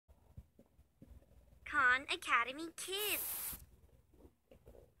Khan Academy Kids.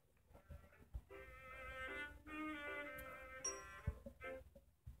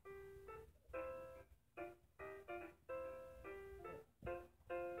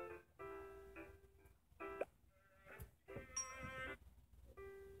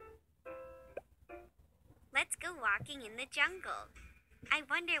 Let's go walking in the jungle. I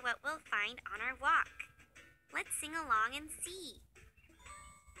wonder what we'll find on our walk. Let's sing along and see.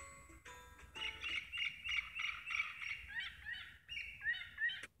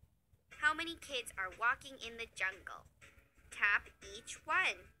 How many kids are walking in the jungle? Tap each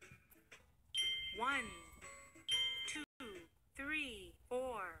one. 1, 2, 3,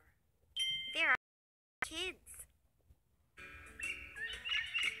 4. There are kids.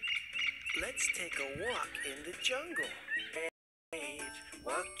 Let's take a walk in the jungle.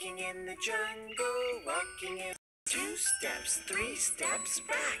 Walking in the jungle, walking in 2 steps, 3 steps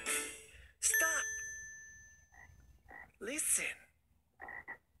back. Stop. Listen.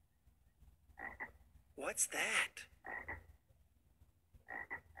 What's that?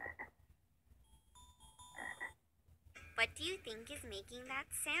 What do you think is making that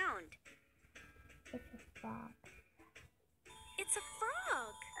sound? It's a frog. It's a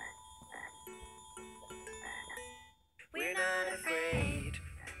frog. We're not afraid.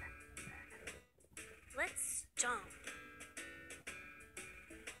 Let's stomp.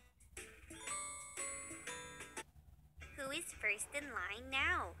 Who is first in line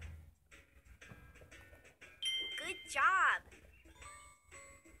now? Good job!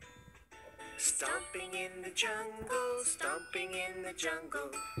 Stomping in the jungle, stomping in the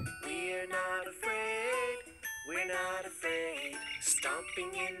jungle. We're not afraid, we're not afraid.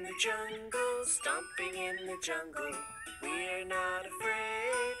 Stomping in the jungle, stomping in the jungle. We're not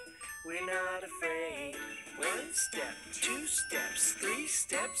afraid, we're not afraid. 1 step, 2 steps, 3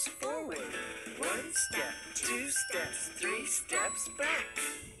 steps forward. 1 step, 2 steps, 3 steps back.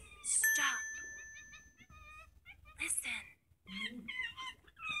 Stop. Listen.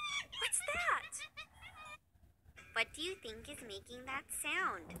 What's that? What do you think is making that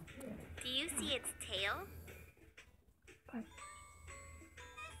sound? Do you see its tail?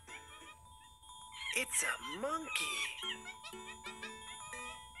 It's a monkey.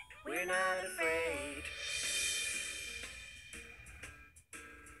 We're not afraid.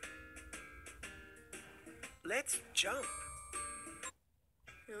 Let's jump.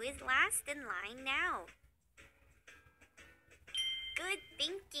 Who is last in line now? Good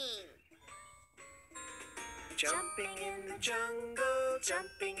thinking! Jumping in the jungle,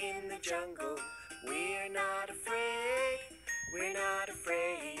 jumping in the jungle. We're not afraid, we're not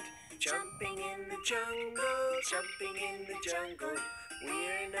afraid. Jumping in the jungle, jumping in the jungle.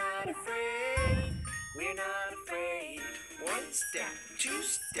 We're not afraid, we're not afraid. 1 step, 2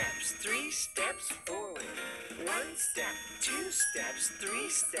 steps, 3 steps forward. 1 step, 2 steps, 3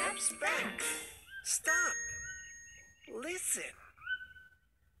 steps back. Stop. Listen.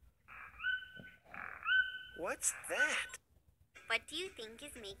 What's that? What do you think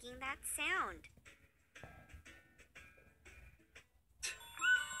is making that sound?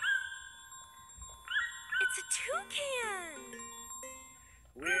 It's a toucan.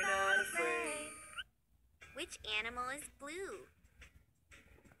 We're not afraid. Which animal is blue?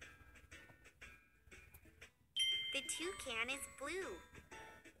 The toucan is blue.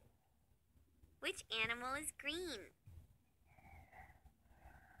 Which animal is green?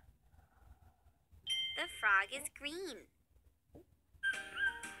 The frog is green.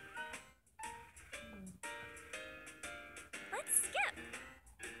 Let's skip.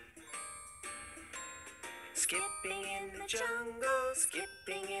 Skipping in the jungle,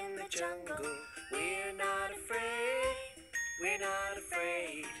 skipping in the jungle. We're not afraid, we're not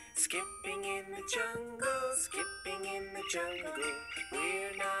afraid. Skipping in the jungle, skipping in the jungle.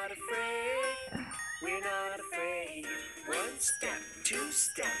 We're not afraid, we're not afraid. 1 step, 2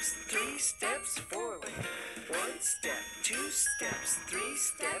 steps, 3 steps forward. 1 step, 2 steps, 3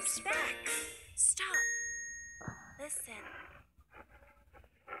 steps back. Stop. Listen.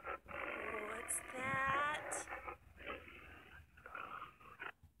 What's that?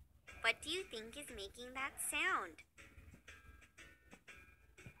 What do you think is making that sound?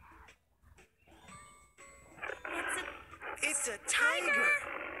 It's a tiger!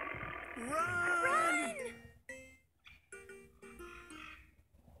 Run! Run!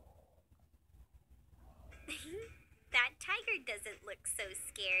 That tiger doesn't look so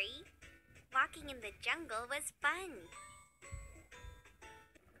scary. Walking in the jungle was fun.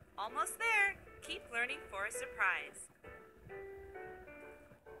 Almost there. Keep learning for a surprise.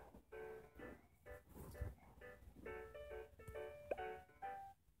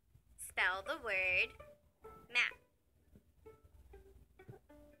 Spell Spell the word map.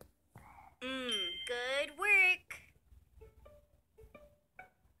 Good work.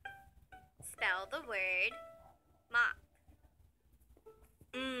 Spell the word mop.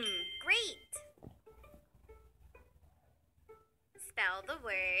 Great. Spell the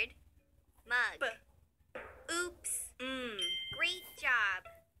word mug. Oops. Great job.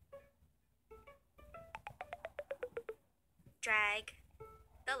 Drag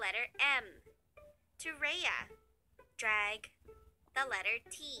the letter M. To Rhea. Drag the letter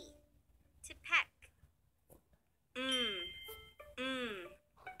T. To peck.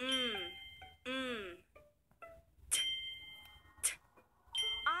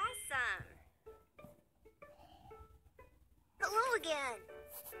 Awesome. Hello again.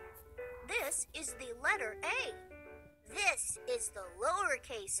 This is the letter A. This is the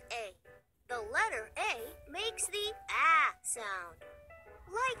lowercase a. The letter A makes the ah sound,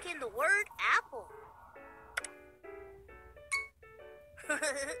 like in the word apple.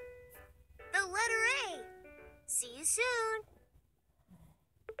 The letter A. See you soon.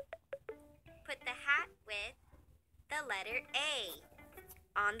 Put the hat with the letter A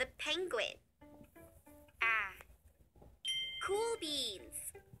on the penguin. Ah. Cool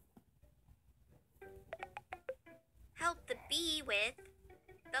beans. Help the bee with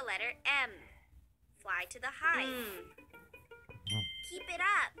the letter M. Fly to the hive. Keep it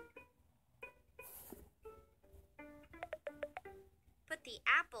up. Put the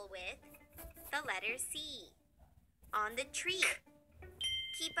apple with the letter C on the tree.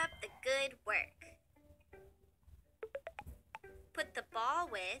 Keep up the good work. Put the ball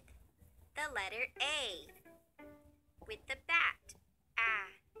with the letter A with the bat.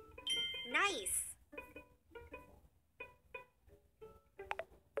 Ah, nice.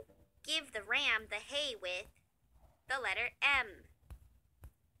 Give the ram the hay with the letter M.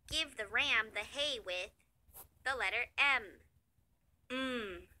 Give the ram the hay with the letter M.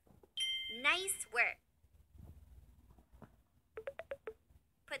 Nice work.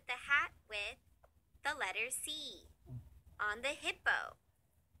 Put the hat with the letter C on the hippo.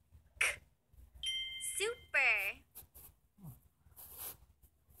 Super.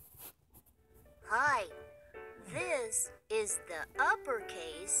 Hi. This is the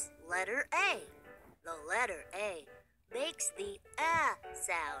uppercase letter A. The letter A makes the ah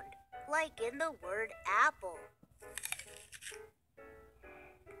sound, like in the word apple.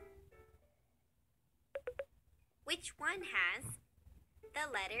 Which one has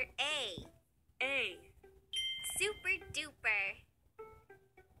the letter A? A. Super duper.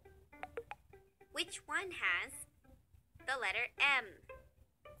 Which one has the letter M?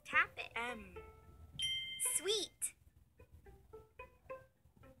 Tap it. M. Sweet.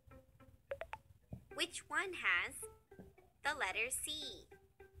 Which one has the letter C?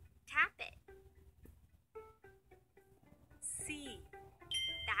 Tap it. C.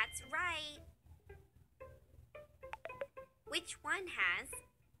 That's right. Which one has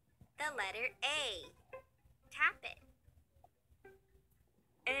the letter A? Tap it.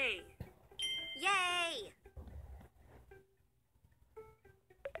 A. Yay!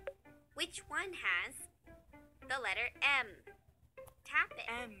 Which one has the letter M? Tap it.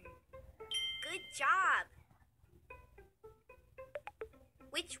 M. Good job!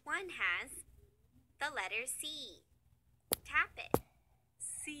 Which one has the letter C? Tap it.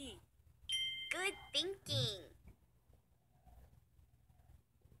 C. Good thinking!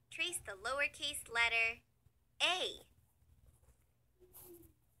 Trace the lowercase letter A.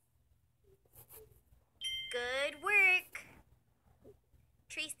 Good work!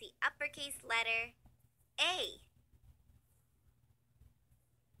 Trace the uppercase letter A.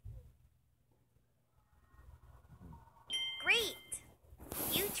 Great!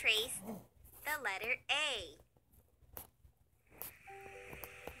 You traced the letter A.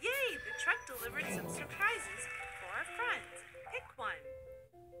 Yay! The truck delivered some surprises for our friends. Pick one.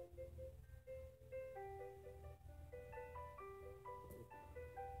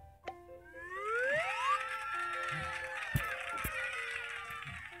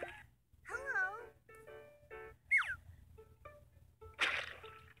 Hello.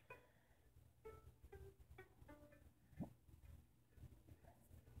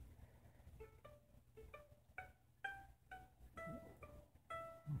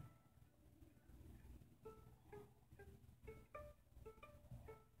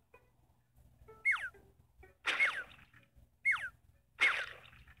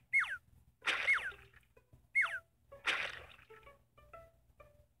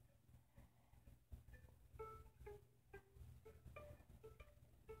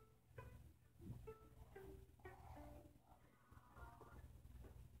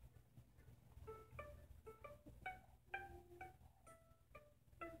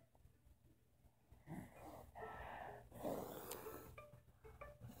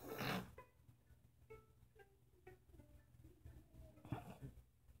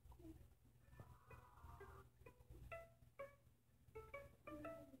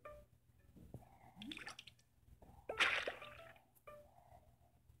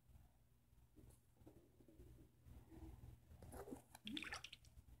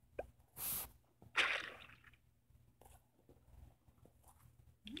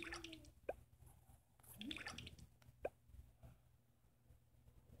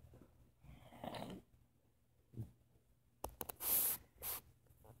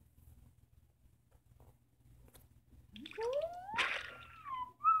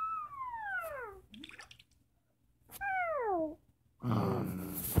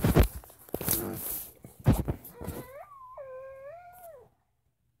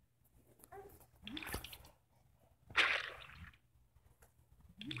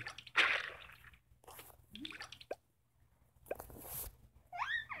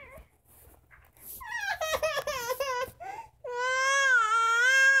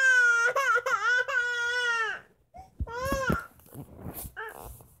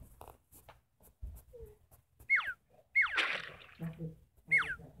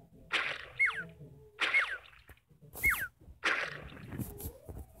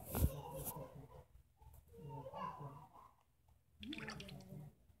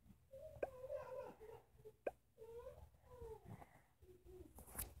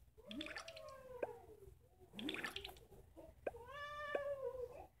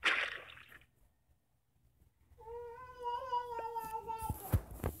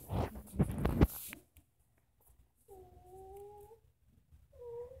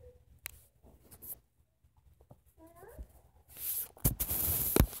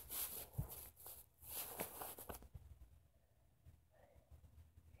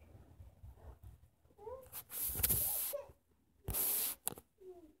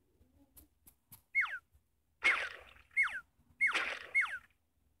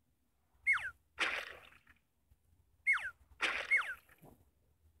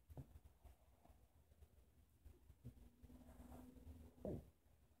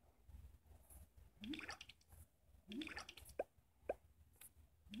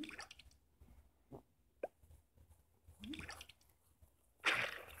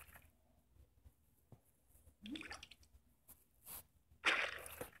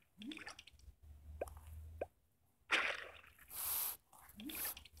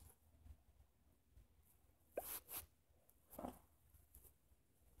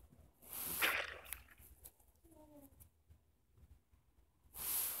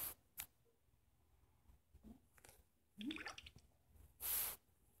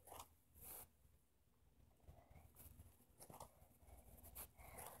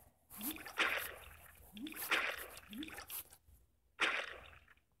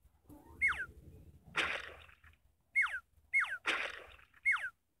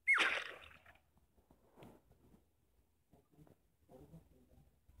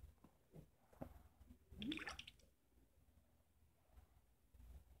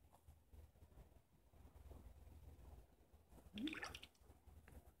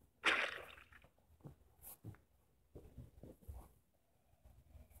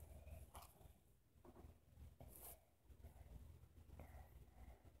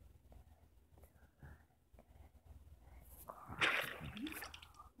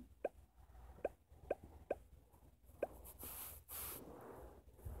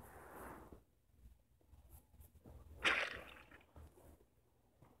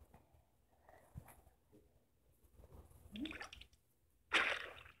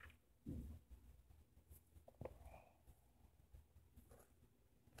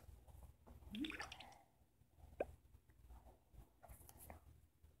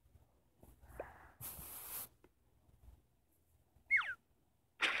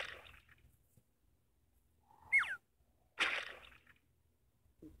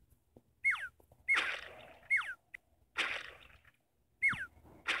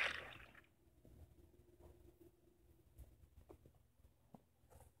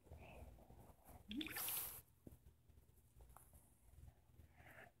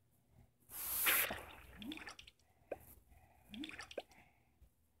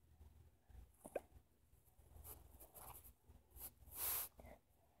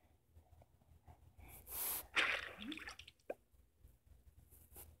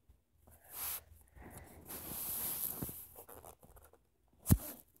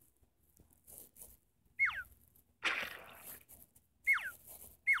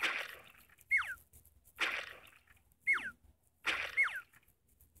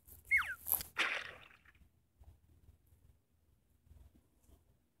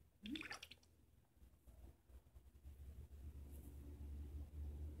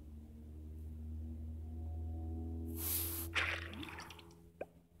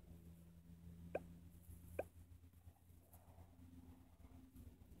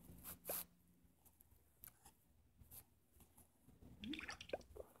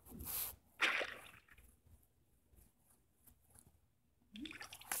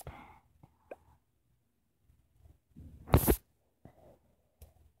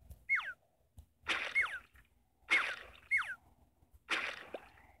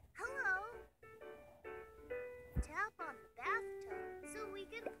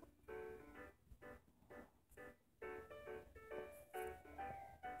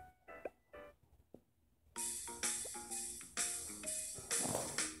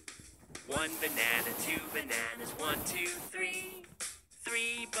 One banana, two bananas, 1, 2, 3.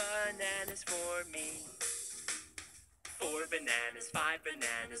 3 bananas for me. 4 bananas, 5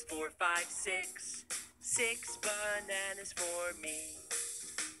 bananas, 4, 5, 6. 6 bananas for me.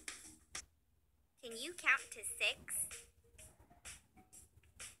 Can you count to 6?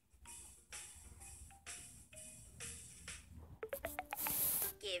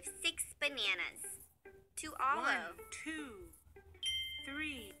 Give 6 bananas to Olive. 1, 2,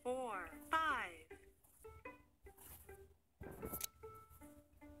 3, 4, 5.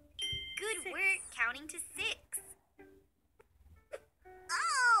 Good 6. work counting to 6.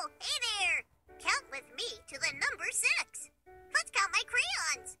 Oh, hey there! Count with me to the number 6. Let's count my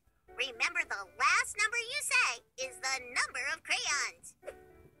crayons. Remember, the last number you say is the number of crayons.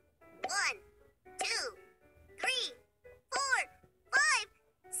 1, 2, 3, 4, 5,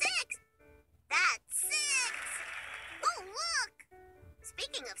 6. That's 6. Oh, look!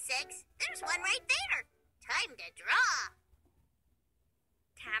 Speaking of 6, there's one right there. Time to draw.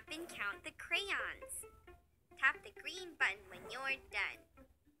 Tap and count the crayons. Tap the green button when you're done.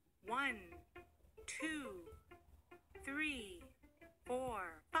 1, 2, 3,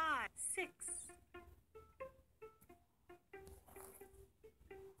 4, 5, 6.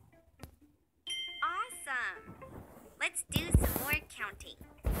 Awesome! Let's do some more counting.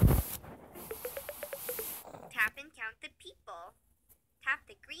 Tap and count the people. Tap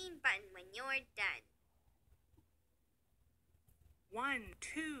the green button when you're done. 1,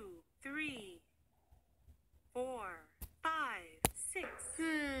 2, 3, 4, 5, 6,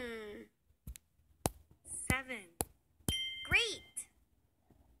 7. Great!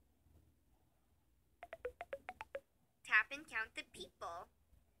 Tap and count the people.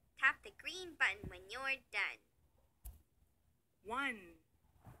 Tap the green button when you're done. 1,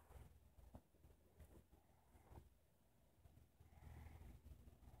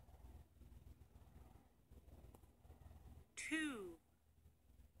 2,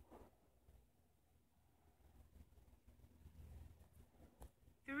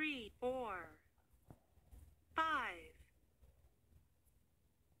 3, 4, 5,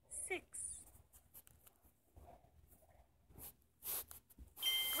 6.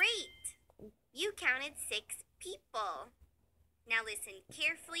 Great! You counted 6 people. Now listen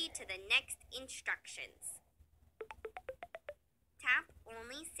carefully to the next instructions. Tap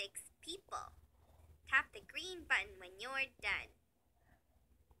only 6 people. Tap the green button when you're done.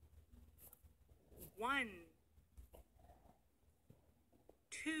 1,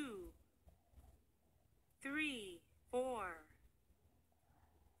 2, 3, 4,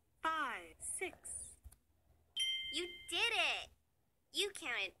 5, 6. You did it! You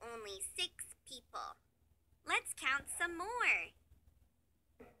counted only 6 people. Let's count some more.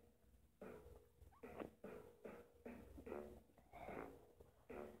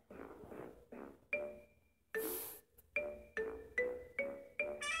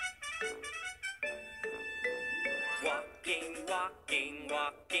 Walking, walking,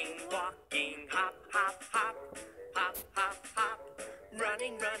 walking, walking. Hop, hop, hop. Hop, hop, hop.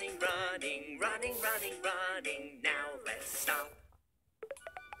 Running, running, running, running, running, running. Now let's stop.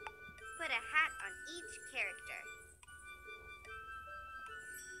 Put a hat on each character.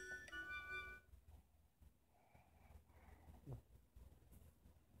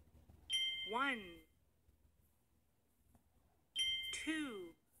 One,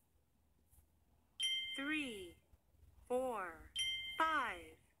 2, 3, 4, 5.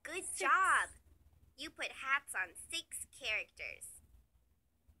 Good job! You put hats on 6 characters.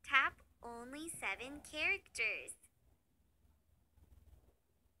 Tap only 7 characters.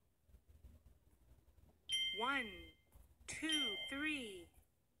 1, 2, 3,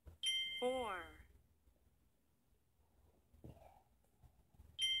 4,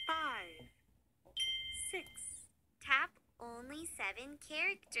 5, 6. Tap only 7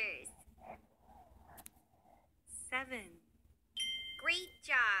 characters. 7. Great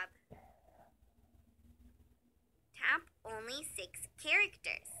job! Tap only 6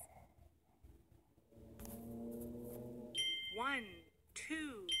 characters. 1,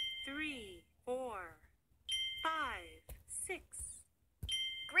 2, 3, 4, 5, 6.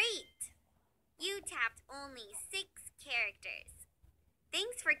 Great! You tapped only 6 characters.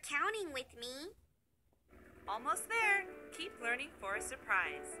 Thanks for counting with me. Almost there. Keep learning for a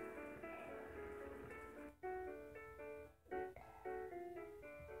surprise.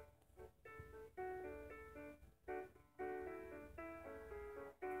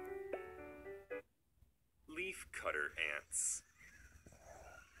 Leaf cutter ants.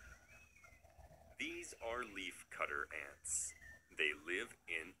 These are leaf cutter ants. They live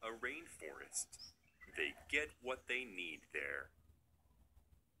in a rainforest. They get what they need there.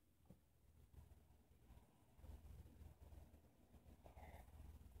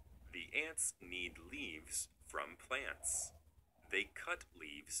 The ants need leaves from plants. They cut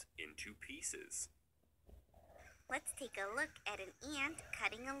leaves into pieces. Let's take a look at an ant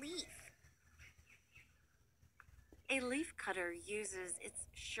cutting a leaf. A leaf cutter uses its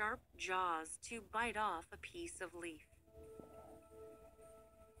sharp jaws to bite off a piece of leaf.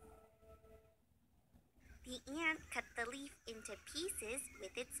 The ant cut the leaf into pieces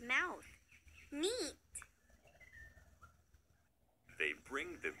with its mouth. Neat! They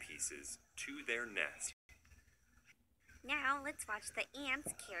bring the pieces to their nest. Now let's watch the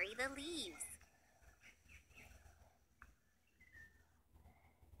ants carry the leaves.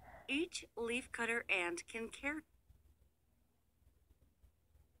 Each leaf cutter ant can carry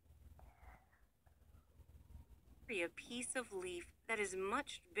a piece of leaf that is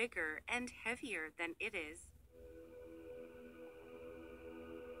much bigger and heavier than it is.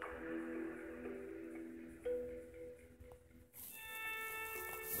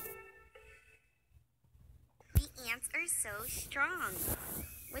 The ants are so strong.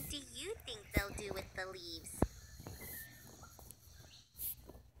 What do you think they'll do with the leaves?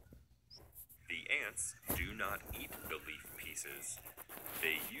 The ants do not eat the leaf pieces.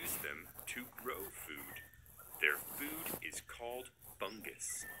 They use them to grow food. Their food is called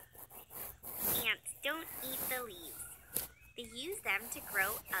fungus. Ants don't eat the leaves. They use them to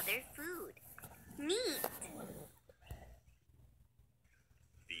grow other food. Neat!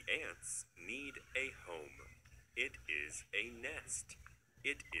 The ants need a home. It is a nest.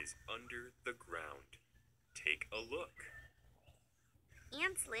 It is under the ground. Take a look.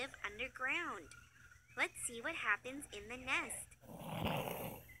 Ants live underground. Let's see what happens in the nest.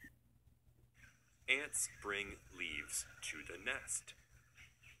 Ants bring leaves to the nest.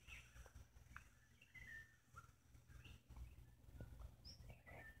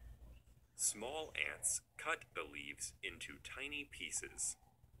 Small ants cut the leaves into tiny pieces.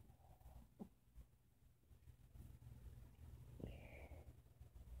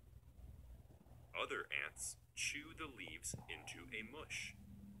 Other ants chew the leaves into a mush.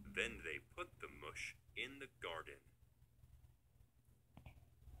 Then they put the mush in the garden.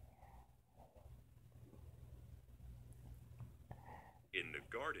 In the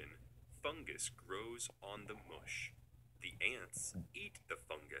garden, fungus grows on the mush. The ants eat the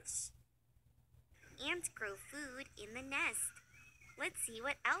fungus. Ants grow food in the nest. Let's see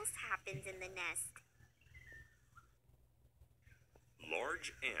what else happens in the nest.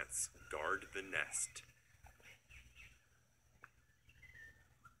 Large ants guard the nest.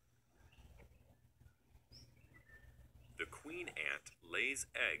 The queen ant lays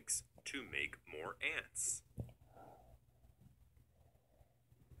eggs to make more ants.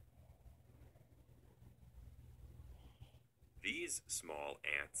 These small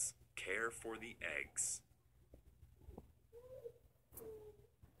ants care for the eggs.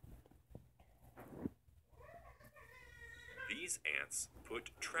 These ants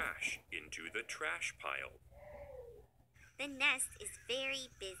put trash into the trash pile. The nest is very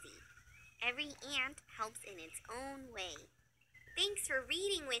busy. Every ant helps in its own way. Thanks for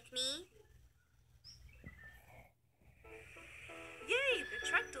reading with me. Yay! The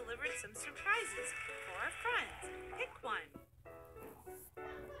truck delivered some surprises for our friends. Pick one.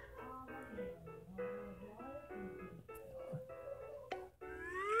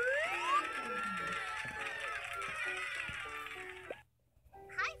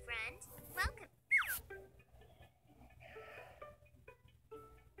 Hi, friend. Welcome.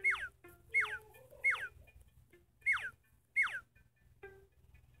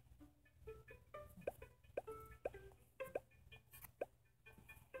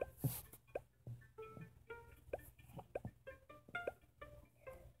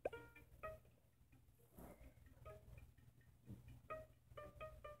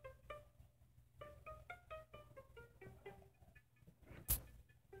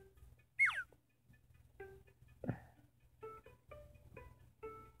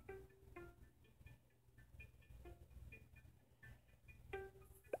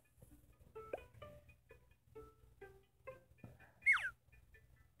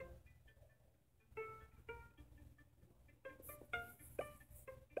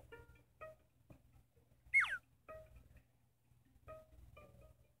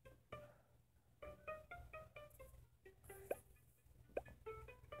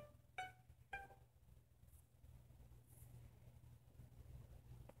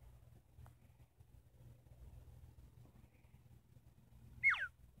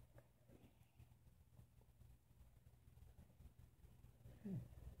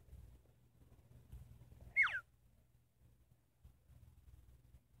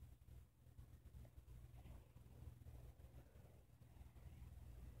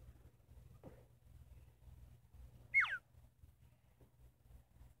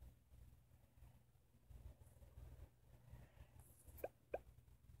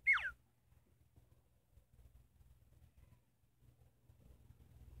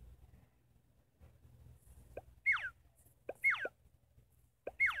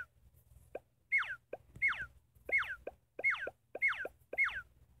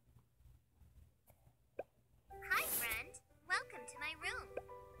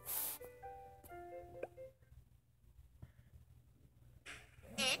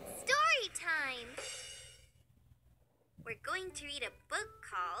 going to read a book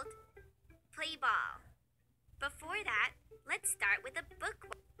called Play Ball. Before that, let's start with a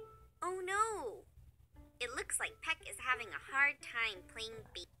book. Oh no! It looks like Peck is having a hard time playing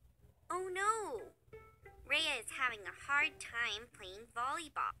Oh no! Rhea is having a hard time playing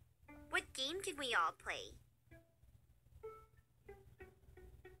volleyball. What game can we all play?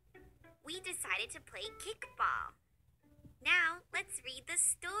 We decided to play kickball. Now, let's read the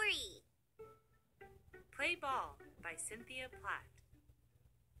story. Play Ball by Cynthia Platt.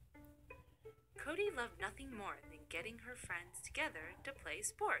 Cody loved nothing more than getting her friends together to play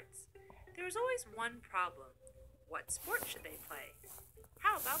sports. There was always one problem. What sport should they play?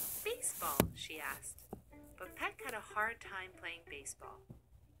 How about baseball? She asked. But Peck had a hard time playing baseball.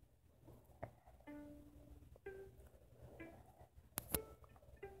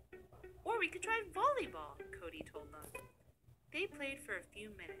 Or we could try volleyball, Cody told them. They played for a few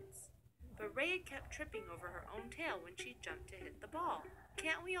minutes, but Rhea kept tripping over her own tail when she jumped to hit the ball.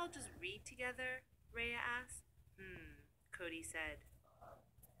 Can't we all just read together? Rhea asked. Cody said.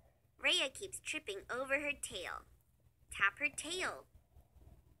 Rhea keeps tripping over her tail. Tap her tail.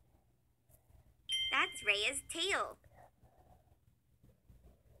 That's Rhea's tail.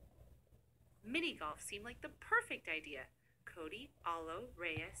 Mini golf seemed like the perfect idea. Cody, Alo,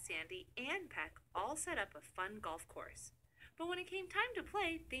 Rhea, Sandy, and Peck all set up a fun golf course. But when it came time to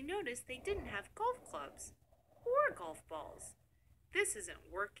play, they noticed they didn't have golf clubs or golf balls. This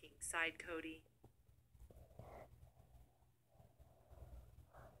isn't working, sighed Cody.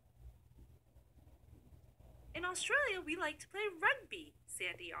 In Australia, we like to play rugby,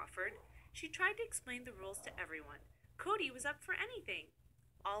 Sandy offered. She tried to explain the rules to everyone. Cody was up for anything.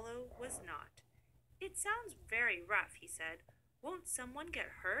 Alo was not. It sounds very rough, he said. Won't someone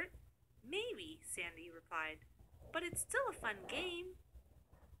get hurt? Maybe, Sandy replied. But it's still a fun game.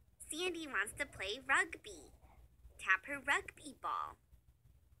 Sandy wants to play rugby. Tap her rugby ball.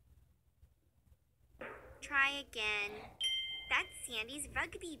 Try again. That's Sandy's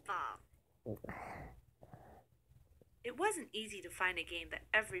rugby ball. It wasn't easy to find a game that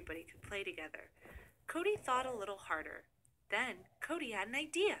everybody could play together. Cody thought a little harder. Then Cody had an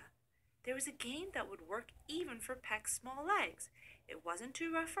idea. There was a game that would work even for Peck's small legs. It wasn't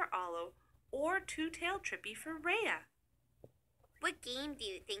too rough for Alo or too tail trippy for Rhea. What game do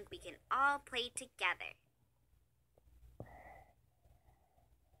you think we can all play together?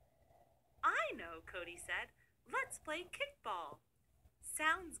 I know, Cody said. Let's play kickball.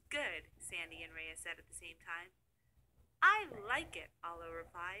 Sounds good, Sandy and Rhea said at the same time. I like it, Alo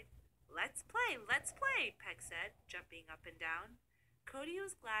replied. Let's play, Peck said, jumping up and down. Cody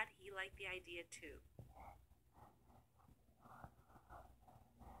was glad he liked the idea too.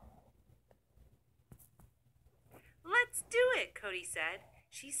 Let's do it, Cody said.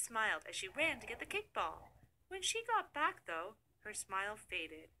 She smiled as she ran to get the kickball. When she got back, though, her smile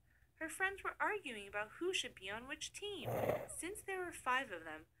faded. Her friends were arguing about who should be on which team. Since there were 5 of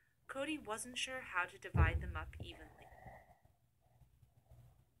them, Cody wasn't sure how to divide them up evenly.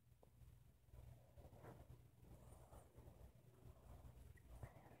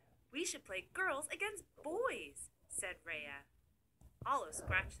 We should play girls against boys, said Rhea. Alo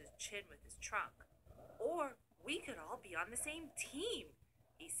scratched his chin with his trunk. Or we could all be on the same team,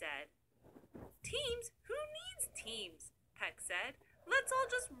 he said. Teams? Who needs teams? Peck said. Let's all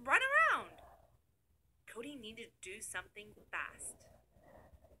just run around. Cody needed to do something fast.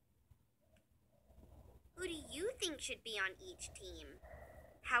 Who do you think should be on each team?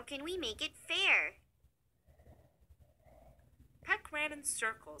 How can we make it fair? Peck ran in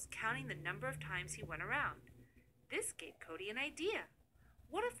circles, counting the number of times he went around. This gave Cody an idea.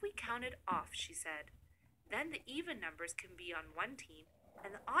 What if we counted off, she said. Then the even numbers can be on one team,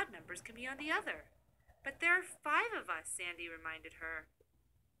 and the odd numbers can be on the other. But there are 5 of us, Sandy reminded her.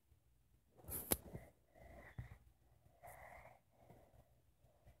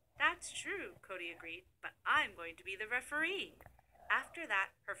 That's true, Cody agreed, but I'm going to be the referee. After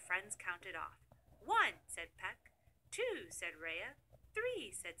that, her friends counted off. 1, said Peck. 2, said Rhea.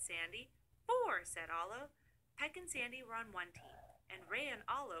 3, said Sandy. 4, said Alo. Peck and Sandy were on one team, and Rhea and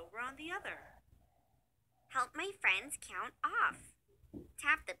Alo were on the other. Help my friends count off.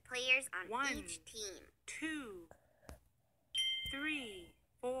 Tap the players on 1, each team. 2, 3,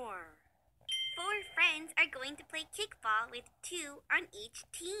 4. 4 friends are going to play kickball with 2 on each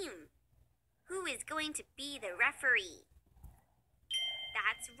team. Who is going to be the referee?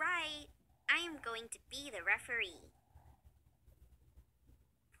 That's right. I am going to be the referee.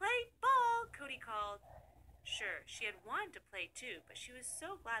 Play ball, Cody called. Sure, she had wanted to play too, but she was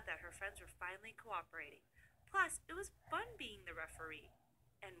so glad that her friends were finally cooperating. Plus, it was fun being the referee.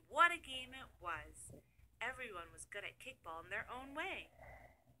 And what a game it was. Everyone was good at kickball in their own way.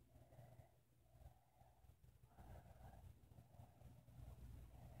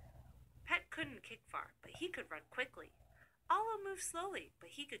 Pet couldn't kick far, but he could run quickly. Olive moved slowly, but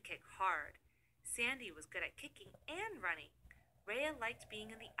he could kick hard. Sandy was good at kicking and running. Rhea liked being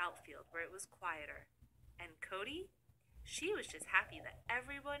in the outfield where it was quieter. And Cody? She was just happy that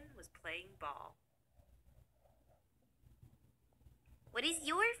everyone was playing ball. What is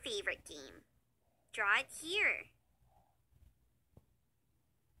your favorite game? Draw it here.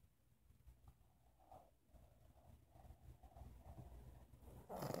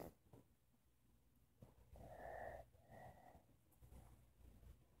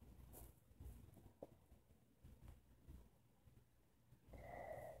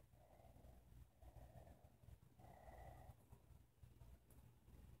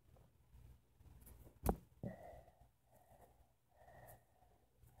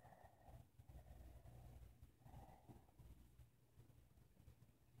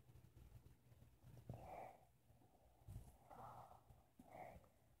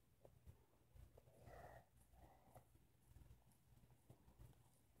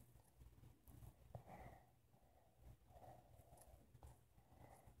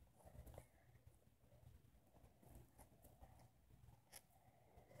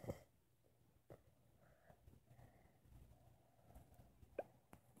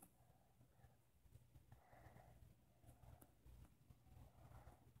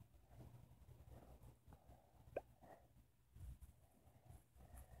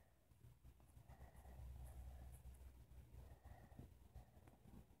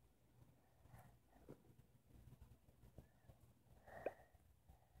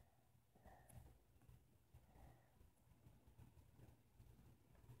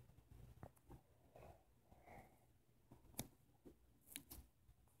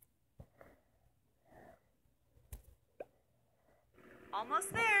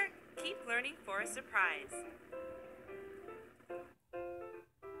 Almost there. Keep learning for a surprise.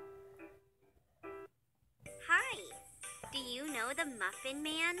 Hi! Do you know the Muffin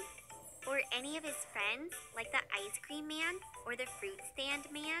Man? Or any of his friends, like the Ice Cream Man or the Fruit Stand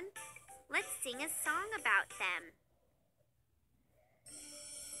Man? Let's sing a song about them.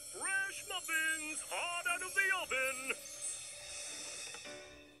 Fresh muffins, hot out of the oven.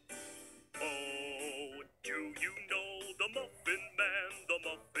 Oh, do you know the Muffin Man, the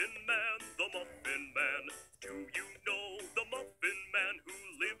Muffin Man, the Muffin Man? Do you know the Muffin Man who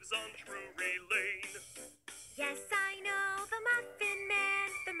lives on Drury Lane? Yes, I know the Muffin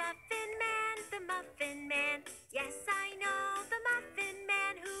Man, the Muffin Man, the Muffin Man. Yes, I know the Muffin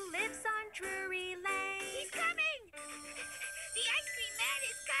Man who lives on Drury Lane. He's coming! The ice cream man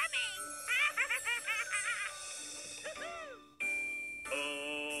is coming!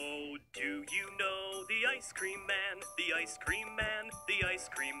 Oh, do you know the Ice Cream Man, the Ice Cream Man, the Ice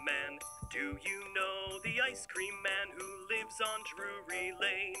Cream Man? Do you know the Ice Cream Man who lives on Drury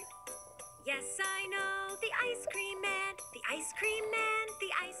Lane? Yes, I know the Ice Cream Man, the Ice Cream Man,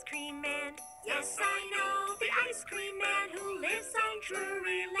 the Ice Cream Man. Yes, I know the Ice Cream Man who lives on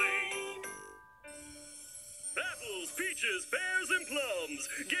Drury Lane. Apples, peaches, pears, and plums.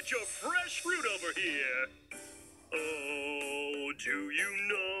 Get your fresh fruit over here. Oh, do you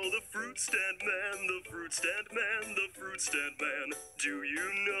know the Fruit Stand Man, the Fruit Stand Man, the Fruit Stand Man? Do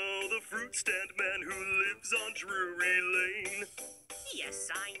you know the Fruit Stand Man who lives on Drury Lane? Yes,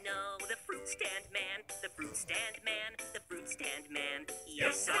 I know the Fruit Stand Man, the Fruit Stand Man, the Fruit Stand Man.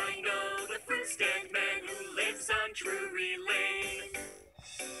 Yes, I know the Fruit Stand Man who lives on Drury Lane.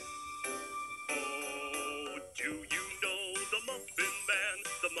 Oh, do you know the Muffin Man,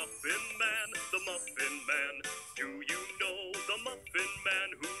 the Muffin Man, the Muffin Man? Do you know the Muffin Man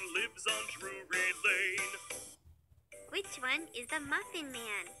who lives on Drury Lane? Which one is the Muffin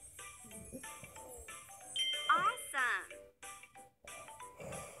Man? Awesome!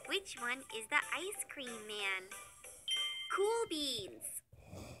 Which one is the Ice Cream Man? Cool beans!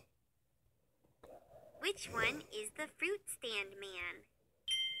 Which one is the Fruit Stand Man?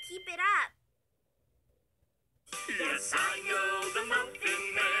 Keep it up! Yes, I know the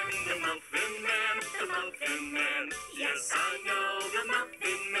Muffin Man, the Muffin Man, the Muffin Man. Yes, I know the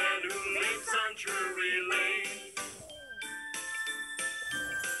Muffin Man who lives on Drury Lane.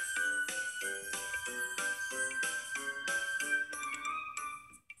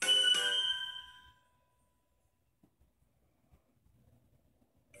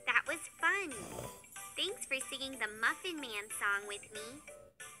 That was fun! Thanks for singing the Muffin Man song with me.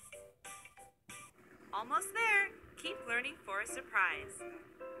 Almost there. Keep learning for a surprise.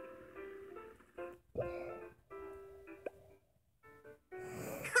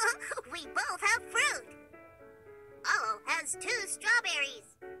 We both have fruit! has 2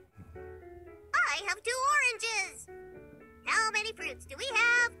 strawberries. I have 2 oranges. How many fruits do we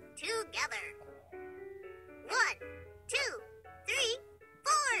have together? 1, 2, 3,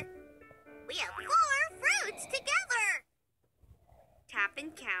 4. We have 4 fruits together. Tap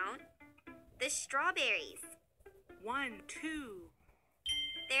and count the strawberries. 1, 2.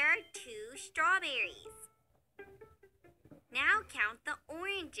 There are 2 strawberries. Now count the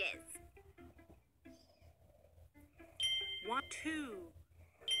oranges. 1, 2.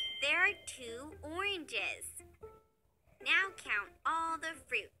 There are 2 oranges. Now count all the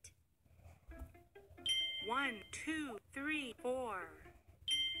fruit. 1, 2, 3, 4.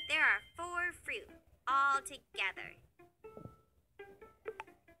 There are 4 fruit all together.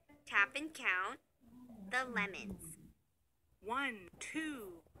 Tap and count the lemons. 1,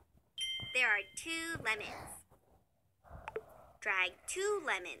 2. There are 2 lemons. Drag 2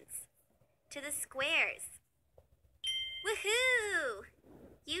 lemons to the squares. Woohoo!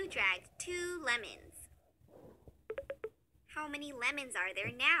 You dragged 2 lemons. How many lemons are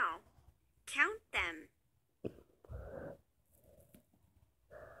there now? Count them.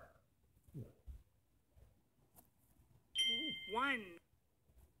 1,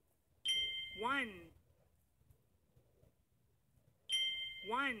 1,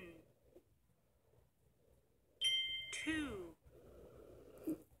 1, 2,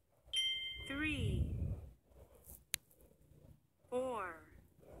 3, 4.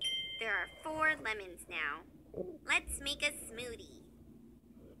 There are 4 lemons now. Let's make a smoothie.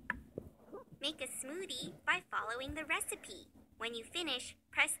 Make a smoothie by following the recipe. When you finish,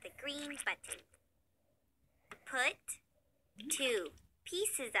 press the green button. Put 2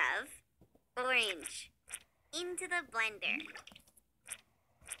 pieces of orange into the blender.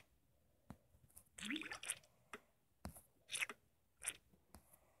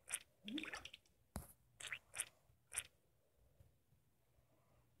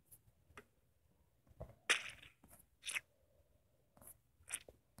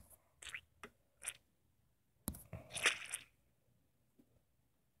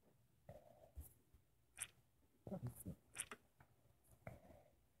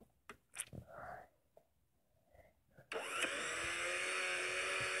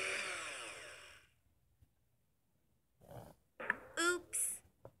 Oops!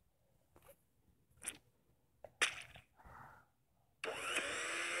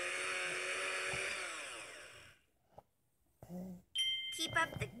 Keep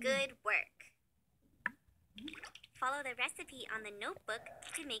up the good work. Follow the recipe on the notebook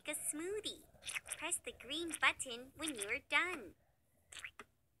to make a smoothie. Press the green button when you are done.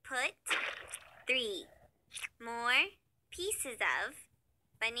 Put 3 more pieces of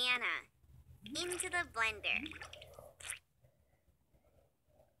banana into the blender.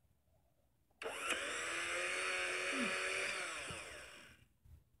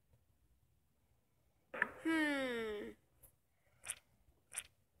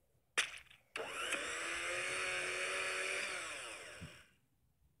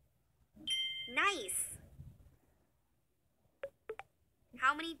 Nice!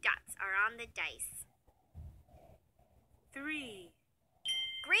 How many dots are on the dice? 3.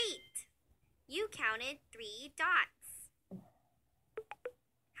 Great! You counted 3 dots.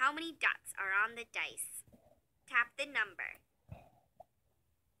 How many dots are on the dice? Tap the number.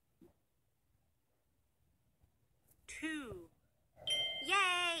 2.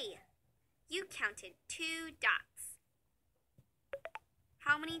 Yay! You counted 2 dots.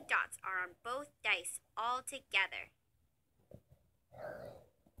 How many dots are on both dice all together?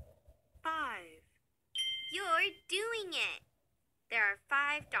 5. You're doing it! There are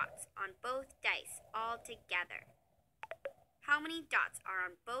 5 dots on both dice all together. How many dots are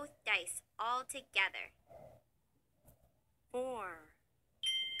on both dice all together? 4.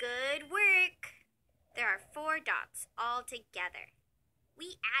 Good work! There are 4 dots all together.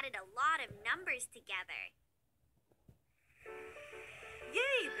 We added a lot of numbers together.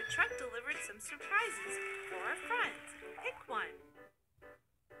 Yay! The truck delivered some surprises for our friends. Pick one.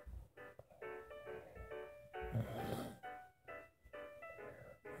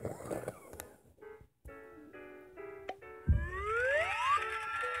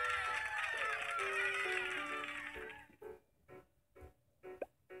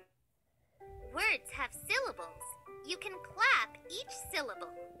 Words have syllables. You can clap each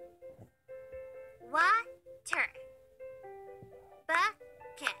syllable. Water.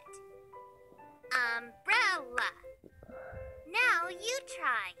 Bucket. Umbrella. Now you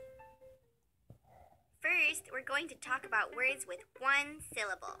try. First, we're going to talk about words with 1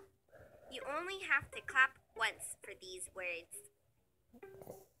 syllable. You only have to clap once for these words.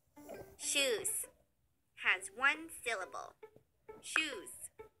 Shoes. has one syllable. Shoes.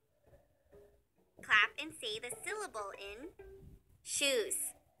 Clap and say the syllable in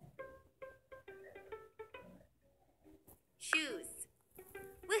shoes. Shoes.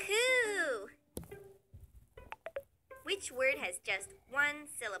 Woohoo! Which word has just one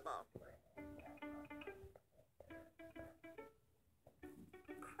syllable?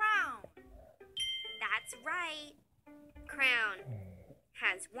 Crown. That's right. Crown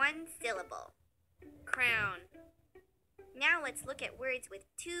has one syllable. Crown. Now let's look at words with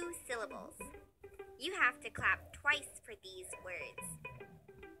two syllables. You have to clap twice for these words.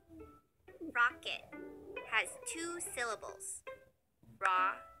 Rocket has two syllables.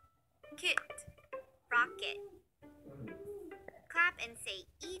 Rocket. Rocket. Clap and say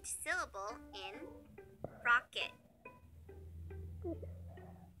each syllable in rocket.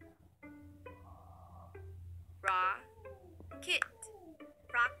 Rocket.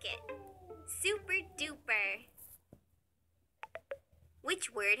 Rocket. Super duper.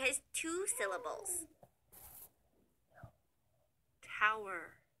 Which word has two syllables?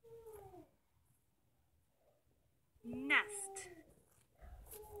 Tower. Nest.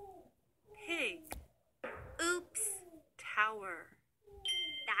 Pig. Oops. Tower.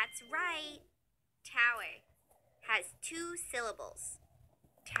 That's right. Tower has two syllables.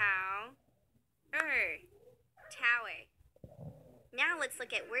 Tower. Tower. Now let's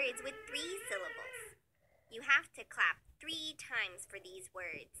look at words with three syllables. You have to clap 3 times for these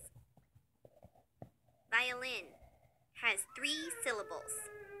words. Violin has 3 syllables.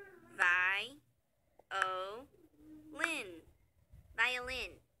 Vi-o-lin.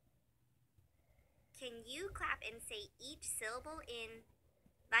 Violin. Can you clap and say each syllable in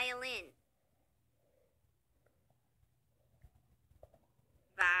violin?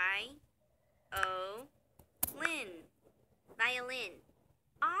 Vi-o-lin. Violin.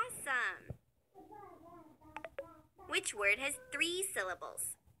 Awesome! Which word has 3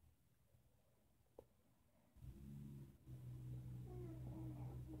 syllables?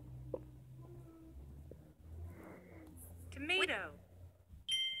 Tomato.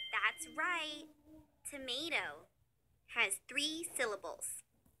 That's right. Tomato has 3 syllables.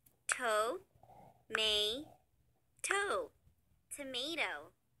 To-may-to.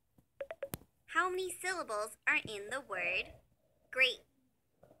 Tomato. How many syllables are in the word grape?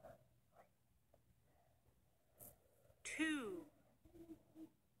 2.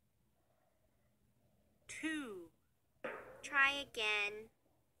 Try again.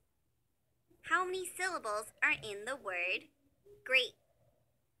 How many syllables are in the word grape?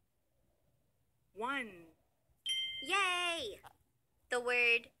 1. Yay! The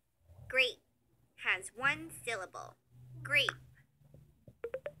word grape has 1 syllable. Grape.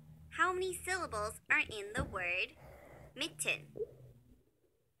 How many syllables are in the word mitten?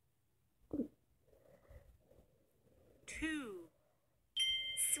 2.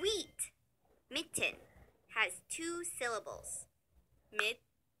 Sweet. Mitten has 2 syllables.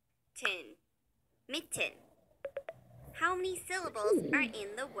 Mitten. Mitten. How many syllables are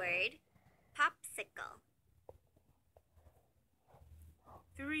in the word popsicle?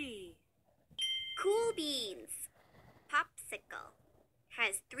 3. Cool beans. Popsicle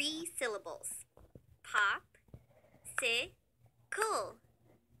has 3 syllables. Pop-si-cool.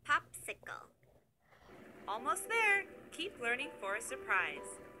 Popsicle. Almost there. Keep learning for a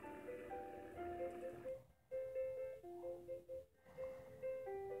surprise.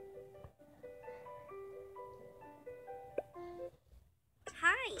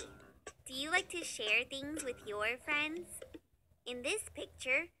 Hi! Do you like to share things with your friends? In this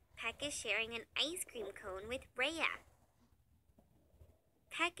picture, Peck is sharing an ice cream cone with Rhea.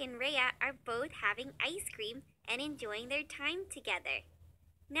 Peck and Rhea are both having ice cream and enjoying their time together.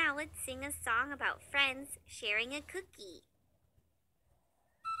 Now let's sing a song about friends sharing a cookie.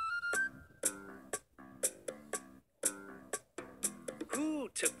 Who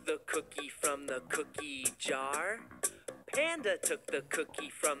took the cookie from the cookie jar? Panda took the cookie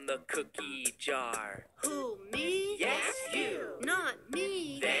from the cookie jar. Who, me? Yes, you. Not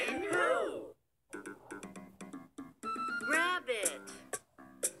me. Then who? Rabbit.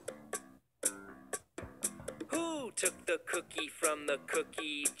 Who took the cookie from the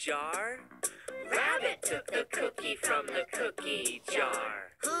cookie jar? Rabbit took the cookie from the cookie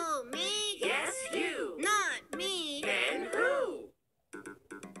jar. Who, me? Yes, you. Not me. Then who?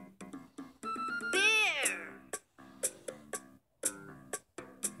 Bear.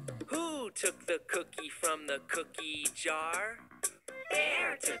 Who took the cookie from the cookie jar?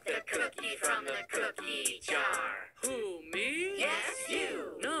 Bear took the cookie from the cookie jar. Who, me? Yes,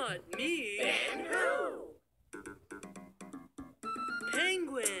 you. Not me. Then who?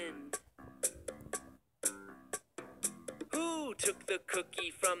 Penguin.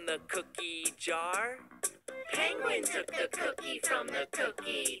 from the cookie jar. Penguin took the cookie from the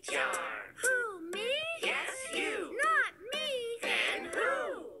cookie jar. Who, me? Yes, you. Not me. Then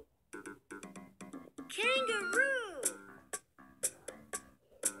who? Kangaroo.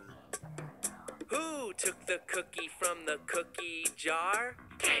 Who took the cookie from the cookie jar?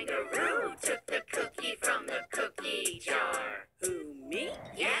 Kangaroo took the cookie from the cookie jar. Who, me?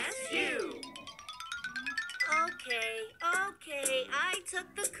 Yes, you. Okay, I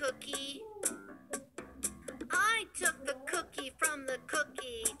took the cookie. I took the cookie from the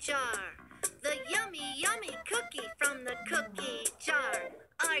cookie jar. The yummy, yummy cookie from the cookie jar.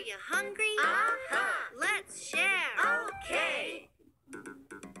 Are you hungry? Uh-huh. Let's share. Okay.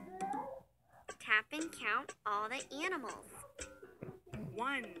 Tap and count all the animals.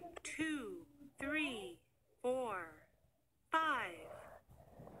 1, 2, 3, 4, 5,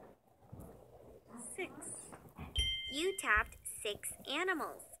 6. You tapped 6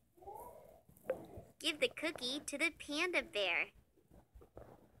 animals. Give the cookie to the panda bear.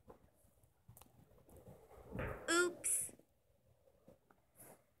 Oops.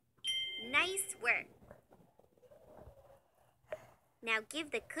 Nice work. Now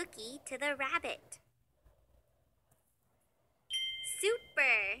give the cookie to the rabbit.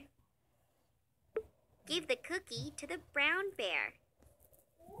 Super. Give the cookie to the brown bear.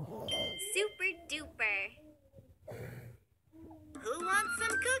 Super duper. Who wants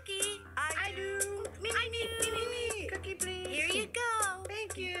some cookie? I do. Me. Cookie, please. Here you go.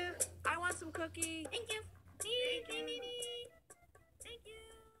 Thank you. I want some cookie. Thank you. Me. Thank you.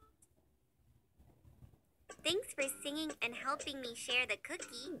 Thanks for singing and helping me share the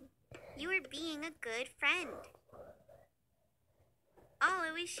cookie. You are being a good friend.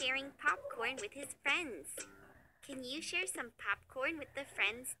 Olo is sharing popcorn with his friends. Can you share some popcorn with the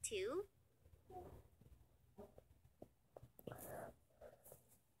friends too?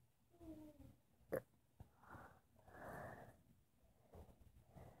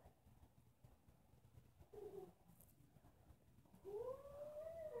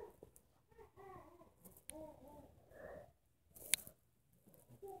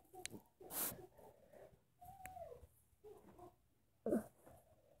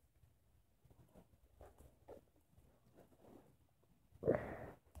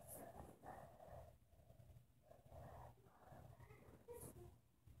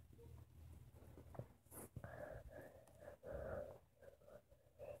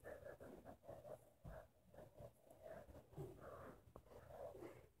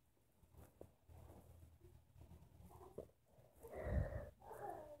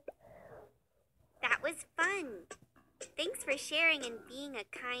 That was fun. Thanks for sharing and being a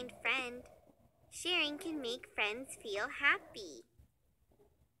kind friend. Sharing can make friends feel happy.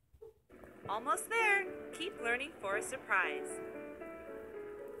 Almost there. Keep learning for a surprise.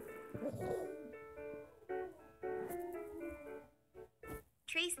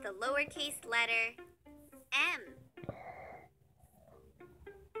 Trace the lowercase letter M.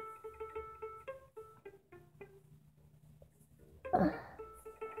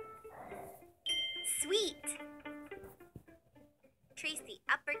 Sweet. Trace the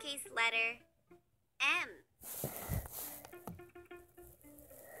uppercase letter M.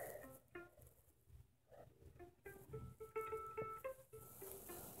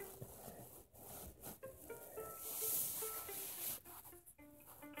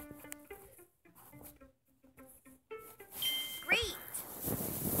 Great.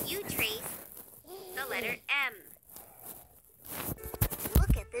 You trace the letter M.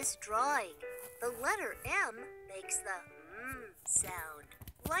 Look at this drawing. The letter M makes the sound,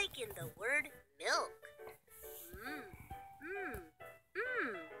 like in the word milk.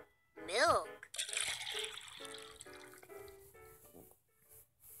 Milk.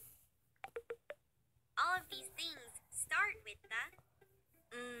 All of these things start with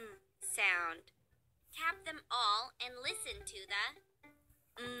the sound. Tap them all and listen to the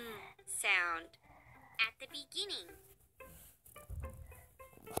sound at the beginning.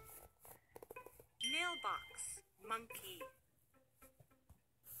 Mailbox, monkey.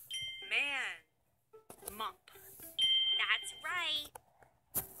 Man, mop. That's right.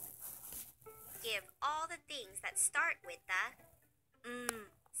 Give all the things that start with the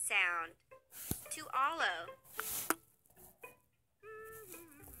sound to Olo.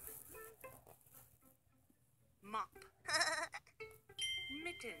 Mop.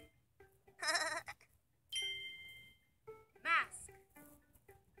 Mitten. Mask.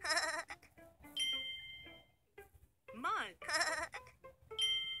 Mug.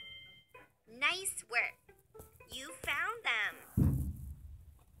 Nice work. You found them.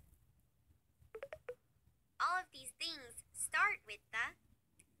 All of these things start with the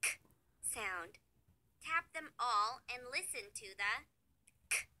and listen to the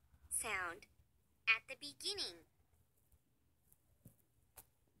k sound at the beginning.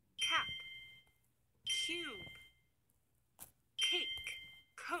 Cap, cube, cake,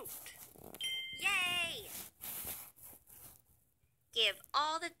 coat. Yay! Give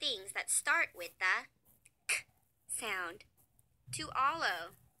all the things that start with the k sound to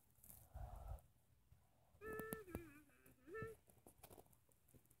Olo.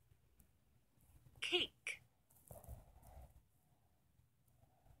 Cake,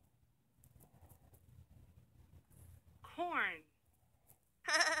 corn,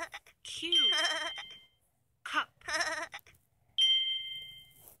 cube, cup,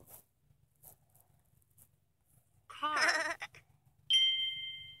 car,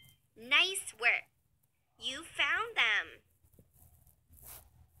 Nice work! You found them.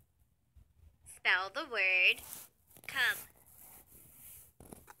 Spell the word cup.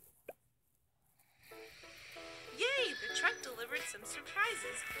 Yay! The truck delivered some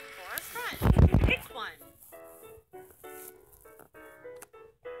surprises for our friend. Pick one.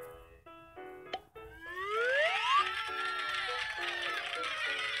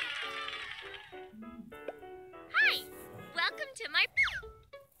 Hi! Welcome to my...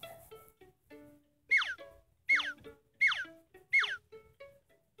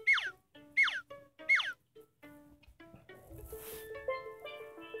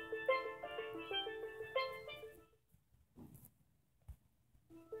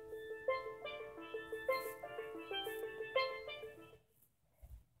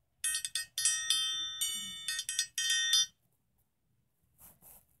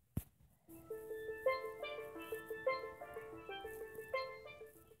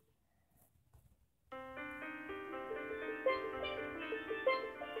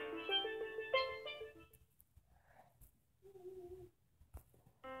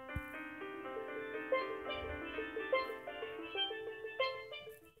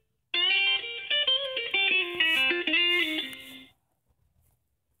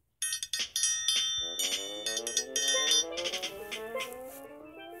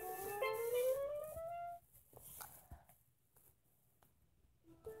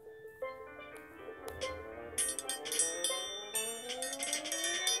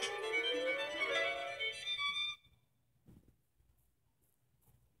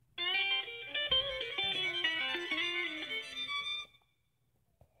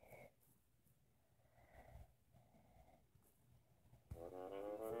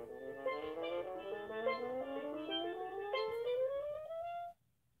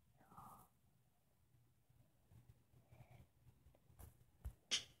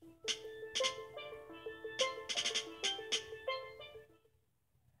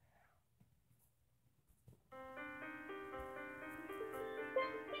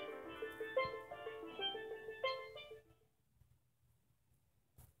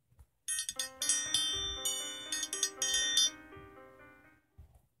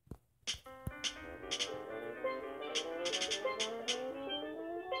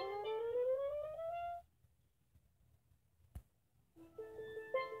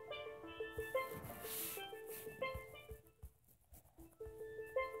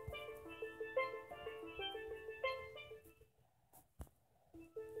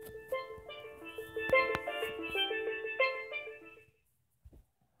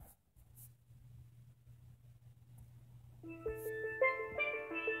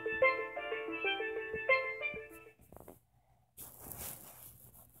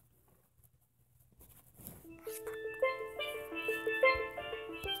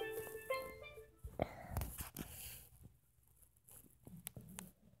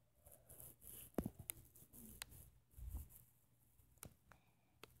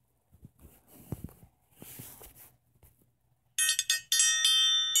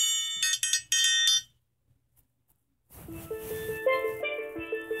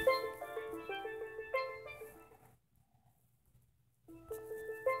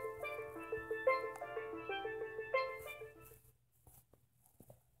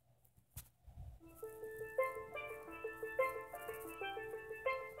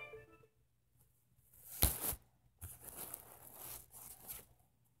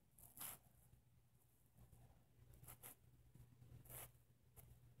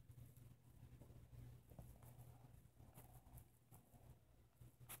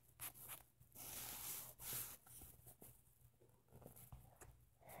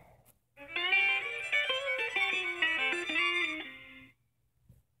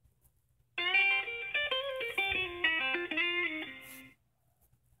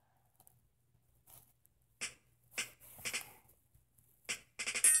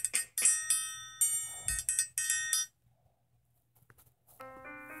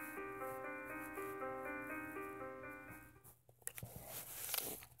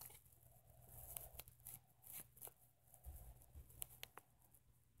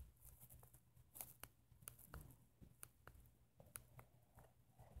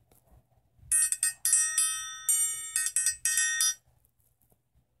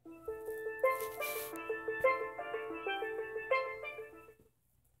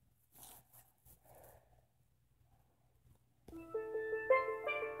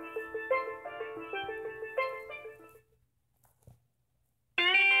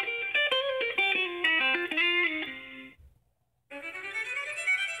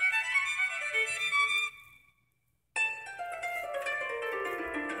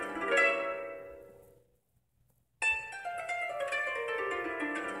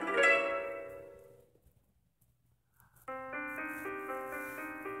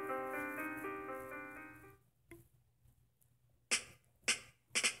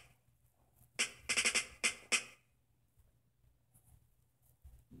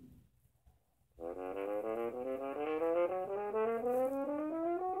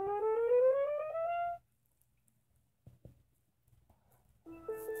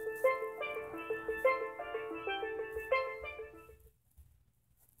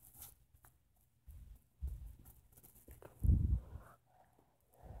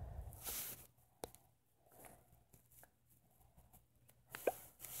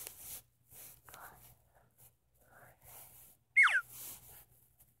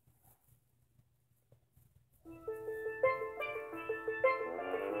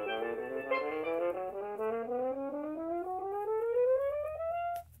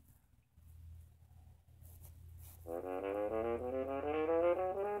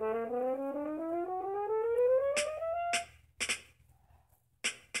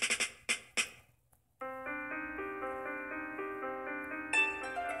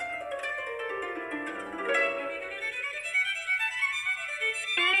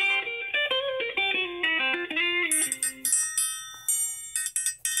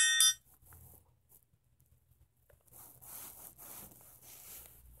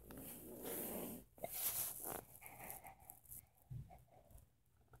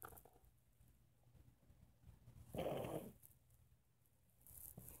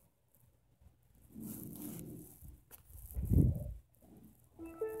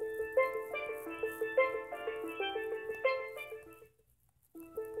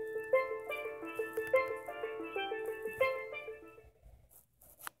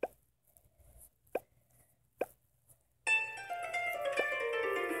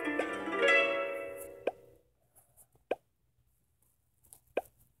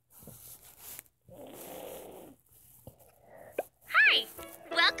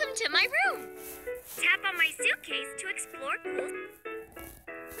 Welcome to my room. Tap on my suitcase to explore cool.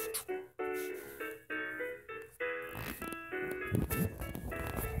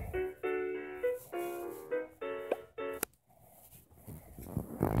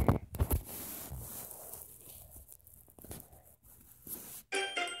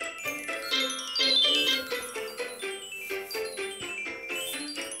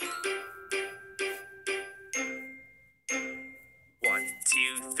 One,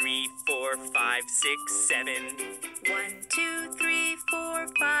 two, three, four, five, six, seven. 1, 2, 3, 4,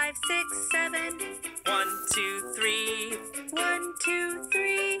 5, 6, 7. 1, 2, 3. 1, 2,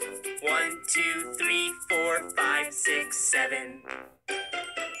 3. 1, 2, 3, 4, 5, 6, 7.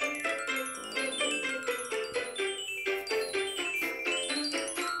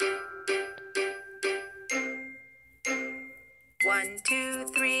 One, two,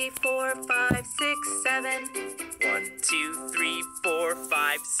 three, four, five, six, 7. 1, 2, 3, 4,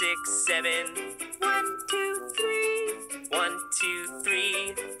 5, 6, 7. 1, 2, 3. 1, 2,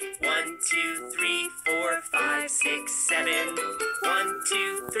 3. 1, 2, 3, 4, 5, 6, 7. 1,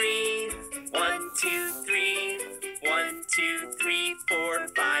 2, 3. 1, 2, 3. 1, 2, 3, 4,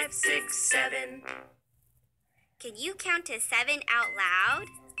 5, 6, 7. Can you count to 7 out loud?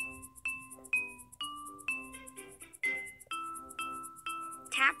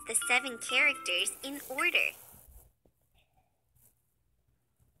 Tap the 7 characters in order.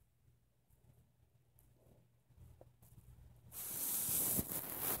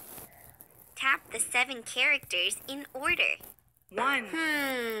 Tap the 7 characters in order. 1,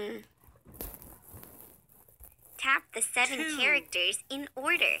 Tap the 7 2. characters in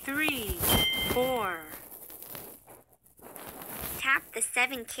order. 3, 4. Tap the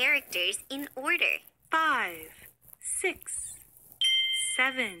 7 characters in order. 5, 6,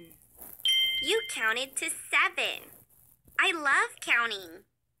 7. You counted to 7. I love counting.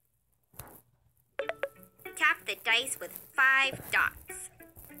 Tap the dice with 5 dots.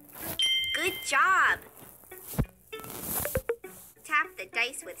 Good job. Tap the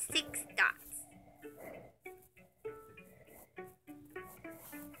dice with 6 dots.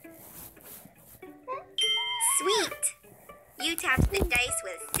 Sweet. You tapped the dice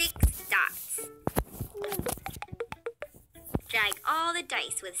with 6 dots. Drag all the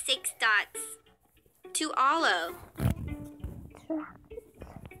dice with 6 dots to Olo.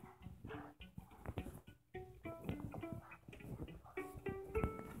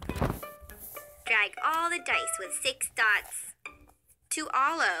 Drag all the dice with 6 dots to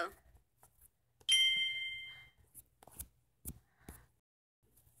Olo.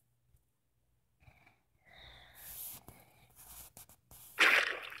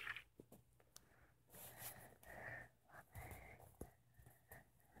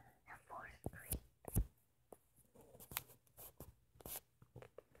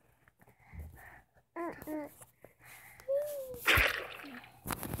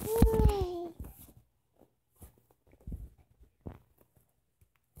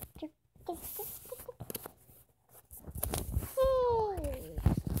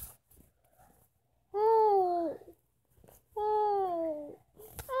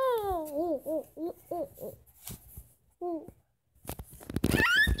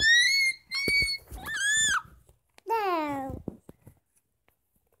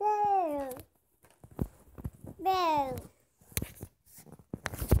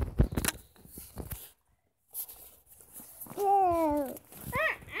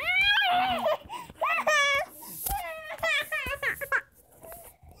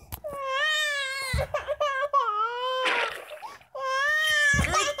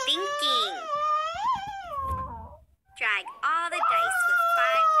 Drag all the dice with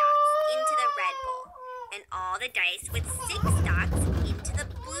 5 dots into the red bowl, and all the dice with 6 dots into the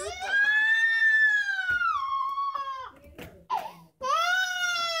blue bowl.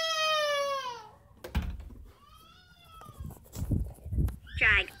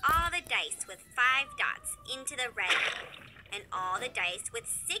 Drag all the dice with 5 dots into the red bowl, and all the dice with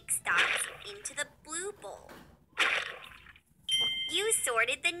 6 dots into the blue bowl. You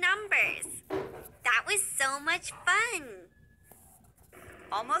sorted the numbers. That was so much fun.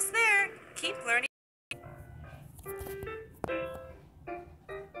 Almost there. Keep learning.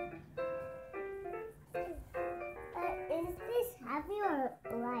 Is this happy or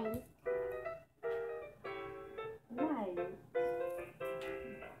light? Light.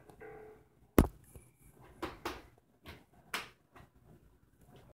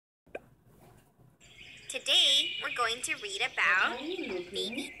 Today, we're going to read about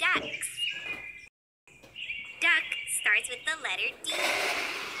baby ducks. Duck starts with the letter D.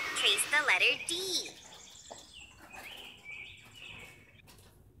 Trace the letter D.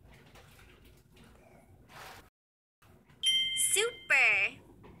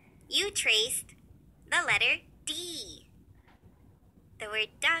 You traced the letter D. The word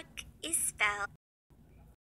duck is spelled